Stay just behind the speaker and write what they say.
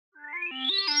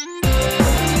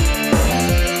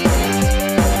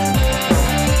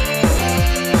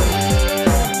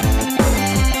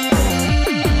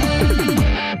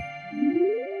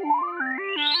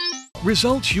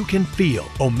Results you can feel.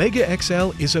 Omega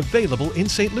XL is available in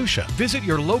St. Lucia. Visit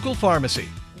your local pharmacy.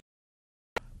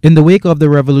 In the wake of the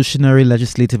revolutionary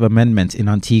legislative amendment in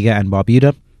Antigua and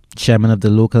Barbuda, chairman of the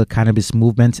local cannabis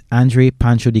movement, Andre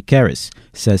Pancho de Queiroz,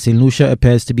 says St. Lucia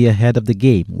appears to be ahead of the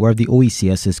game where the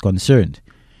OECS is concerned.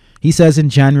 He says in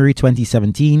January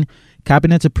 2017,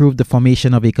 Cabinet approved the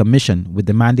formation of a commission with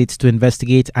the mandate to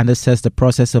investigate and assess the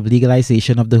process of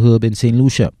legalization of the herb in St.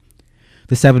 Lucia.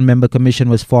 The 7-member commission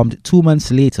was formed 2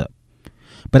 months later.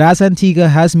 But as Antigua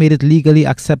has made it legally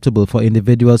acceptable for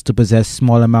individuals to possess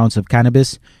small amounts of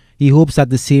cannabis, he hopes that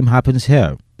the same happens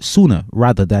here, sooner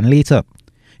rather than later.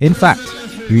 In fact,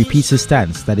 he repeats his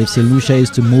stance that if St. Lucia is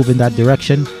to move in that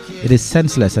direction, it is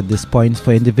senseless at this point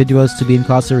for individuals to be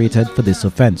incarcerated for this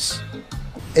offense.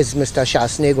 Is Mr.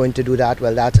 Chasney going to do that?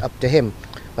 Well, that's up to him.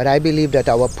 But I believe that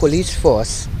our police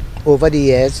force, over the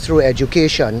years, through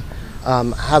education,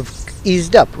 have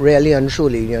eased up, really and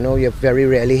truly. You know, you very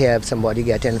rarely hear of somebody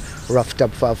getting roughed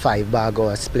up for a 5-bag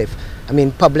or a spliff. I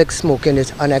mean, public smoking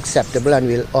is unacceptable, and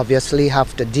we'll obviously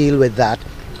have to deal with that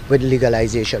with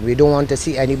legalization. We don't want to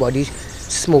see anybody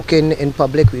smoking in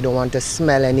public. We don't want to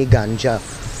smell any ganja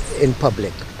in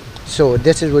public. So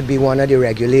this would be one of the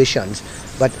regulations.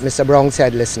 But Mr. Brown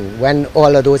said, listen, when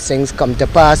all of those things come to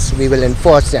pass, we will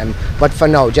enforce them. But for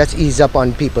now, just ease up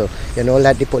on people. You know,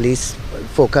 let the police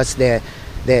focus their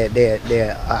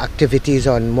activities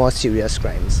on more serious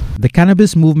crimes. The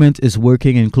cannabis movement is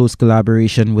working in close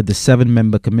collaboration with the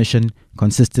 7-member commission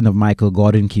consisting of Michael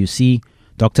Gordon QC,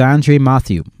 Dr. Andre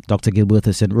Matthew, Dr.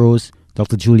 Gilberta St. Rose,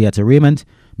 Dr. Julietta Raymond,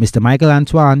 Mr. Michael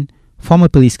Antoine, former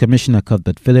Police Commissioner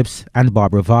Cuthbert Phillips, and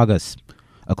Barbara Vargas.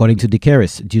 According to de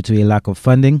Queiroz, due to a lack of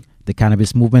funding, the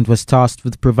cannabis movement was tasked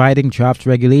with providing draft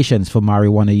regulations for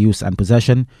marijuana use and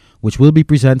possession, which will be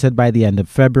presented by the end of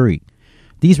February.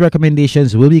 These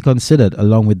recommendations will be considered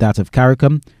along with that of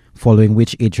CARICOM, following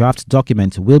which a draft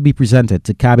document will be presented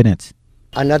to Cabinet.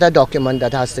 Another document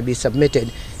that has to be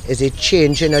submitted is a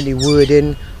change in the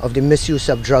wording of the Misuse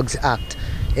of Drugs Act.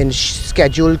 In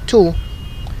Schedule 2,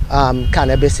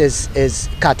 cannabis is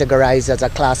categorized as a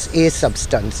Class A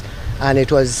substance, and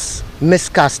it was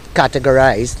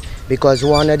miscategorized because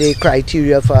one of the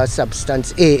criteria for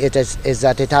substance A is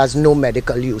that it has no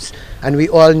medical use. And we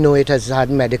all know it has had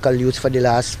medical use for the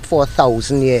last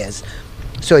 4,000 years.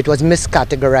 So it was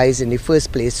miscategorized in the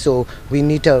first place, so we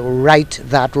need to right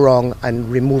that wrong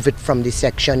and remove it from the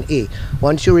Section A.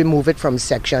 Once you remove it from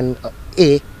Section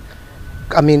A,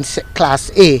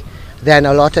 Class A, then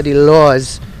a lot of the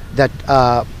laws that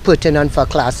are pertinent for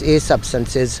Class A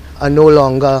substances are no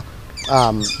longer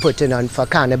pertinent for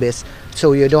cannabis.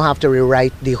 So you don't have to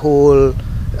rewrite the whole,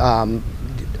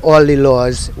 all the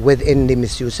laws within the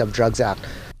Misuse of Drugs Act.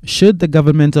 Should the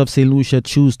government of St. Lucia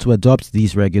choose to adopt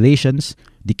these regulations,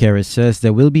 de Queiroz says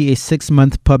there will be a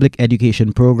 6-month public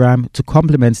education program to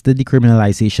complement the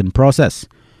decriminalization process.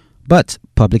 But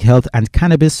public health and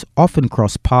cannabis often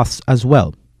cross paths as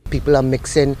well. People are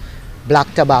mixing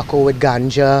black tobacco with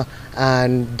ganja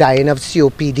and dying of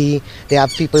COPD. They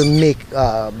have people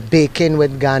baking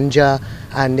with ganja,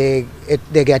 and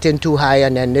they're getting too high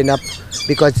and ending up,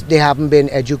 because they haven't been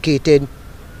educated.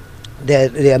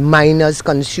 They're minors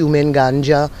consuming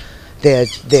ganja.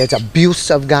 There's abuse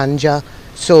of ganja.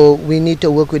 So we need to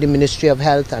work with the Ministry of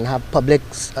Health and have public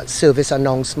service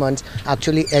announcements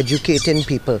actually educating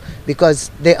people, because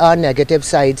there are negative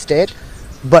sides to it.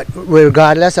 But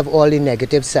regardless of all the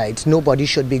negative sides, nobody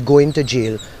should be going to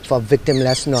jail for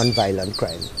victimless non-violent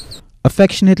crime.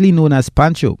 Affectionately known as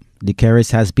Pancho, de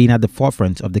Queiroz has been at the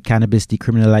forefront of the cannabis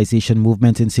decriminalization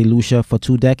movement in St. Lucia for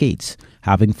 2 decades,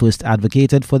 having first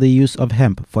advocated for the use of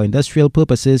hemp for industrial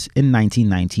purposes in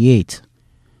 1998.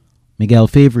 Miguel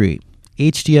Favre,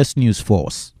 HTS News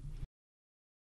Force.